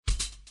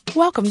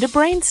Welcome to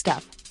Brain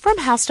Stuff from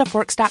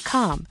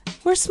HowStuffWorks.com,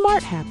 where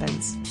smart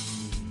happens.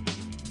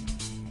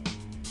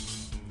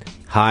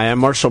 Hi, I'm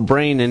Marshall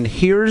Brain, and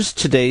here's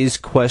today's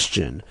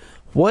question.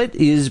 What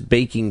is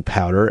baking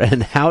powder,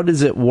 and how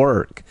does it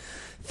work?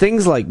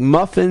 Things like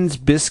muffins,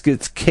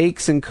 biscuits,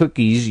 cakes, and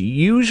cookies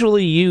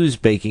usually use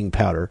baking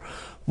powder.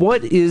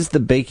 What is the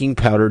baking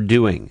powder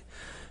doing?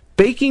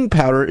 Baking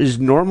powder is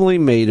normally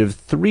made of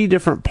 3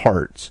 different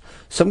parts: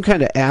 some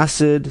kind of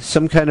acid,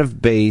 some kind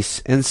of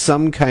base, and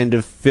some kind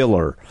of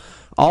filler.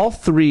 All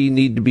 3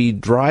 need to be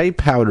dry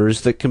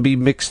powders that can be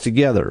mixed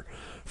together.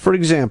 For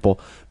example,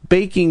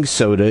 baking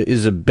soda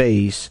is a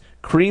base,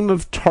 cream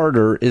of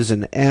tartar is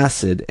an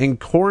acid, and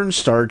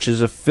cornstarch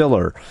is a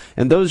filler,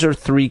 and those are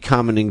 3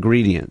 common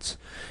ingredients.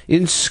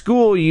 In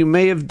school, you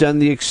may have done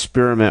the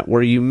experiment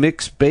where you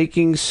mix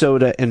baking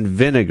soda and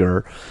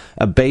vinegar,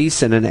 a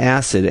base and an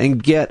acid,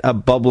 and get a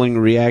bubbling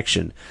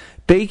reaction.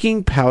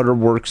 Baking powder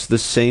works the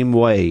same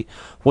way.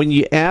 When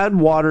you add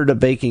water to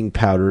baking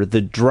powder,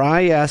 the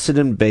dry acid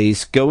and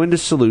base go into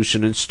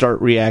solution and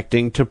start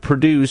reacting to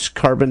produce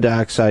carbon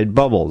dioxide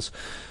bubbles.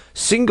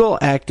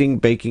 Single-acting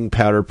baking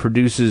powder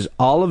produces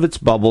all of its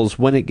bubbles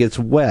when it gets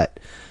wet.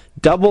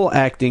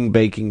 Double-acting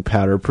baking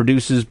powder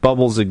produces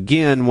bubbles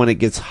again when it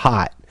gets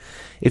hot.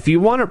 If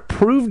you want to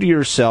prove to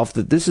yourself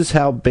that this is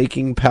how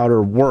baking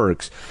powder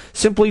works,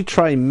 simply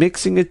try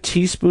mixing a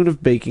teaspoon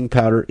of baking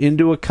powder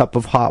into a cup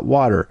of hot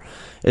water.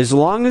 As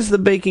long as the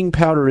baking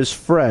powder is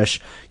fresh,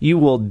 you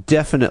will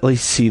definitely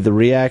see the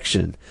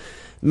reaction.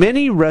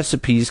 Many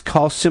recipes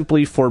call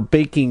simply for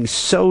baking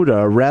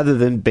soda rather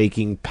than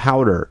baking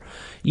powder.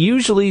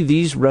 Usually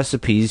these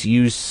recipes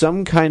use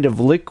some kind of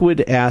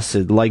liquid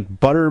acid like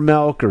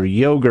buttermilk or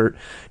yogurt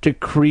to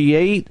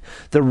create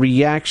the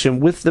reaction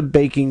with the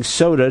baking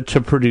soda to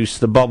produce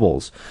the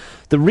bubbles.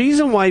 The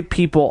reason why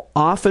people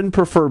often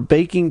prefer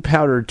baking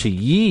powder to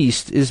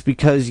yeast is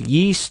because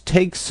yeast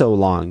takes so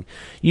long,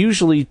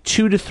 usually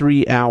 2 to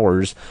 3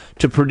 hours,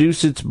 to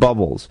produce its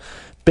bubbles.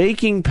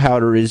 Baking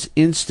powder is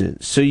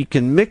instant, so you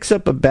can mix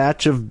up a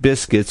batch of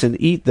biscuits and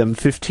eat them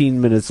 15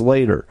 minutes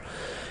later.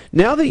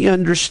 Now that you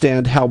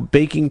understand how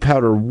baking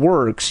powder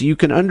works, you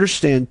can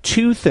understand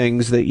 2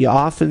 things that you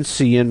often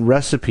see in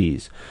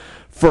recipes.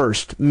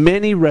 First,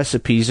 many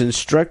recipes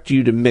instruct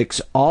you to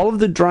mix all of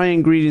the dry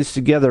ingredients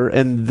together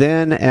and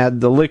then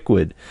add the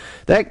liquid.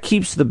 That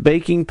keeps the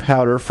baking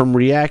powder from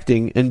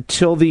reacting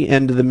until the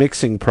end of the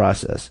mixing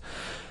process.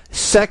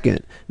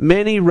 Second,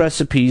 many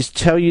recipes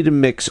tell you to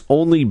mix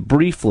only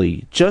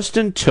briefly, just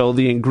until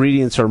the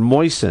ingredients are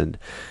moistened.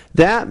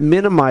 That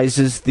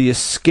minimizes the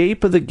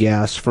escape of the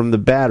gas from the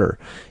batter.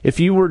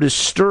 If you were to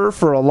stir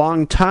for a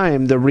long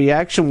time, the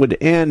reaction would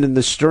end and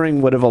the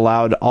stirring would have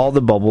allowed all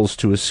the bubbles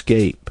to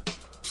escape.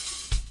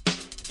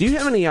 Do you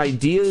have any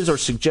ideas or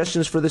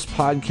suggestions for this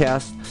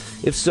podcast?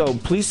 If so,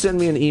 please send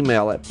me an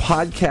email at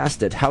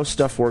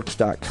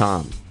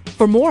podcast@howstuffworks.com.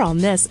 For more on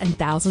this and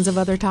thousands of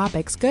other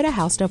topics, go to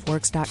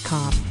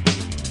HowStuffWorks.com.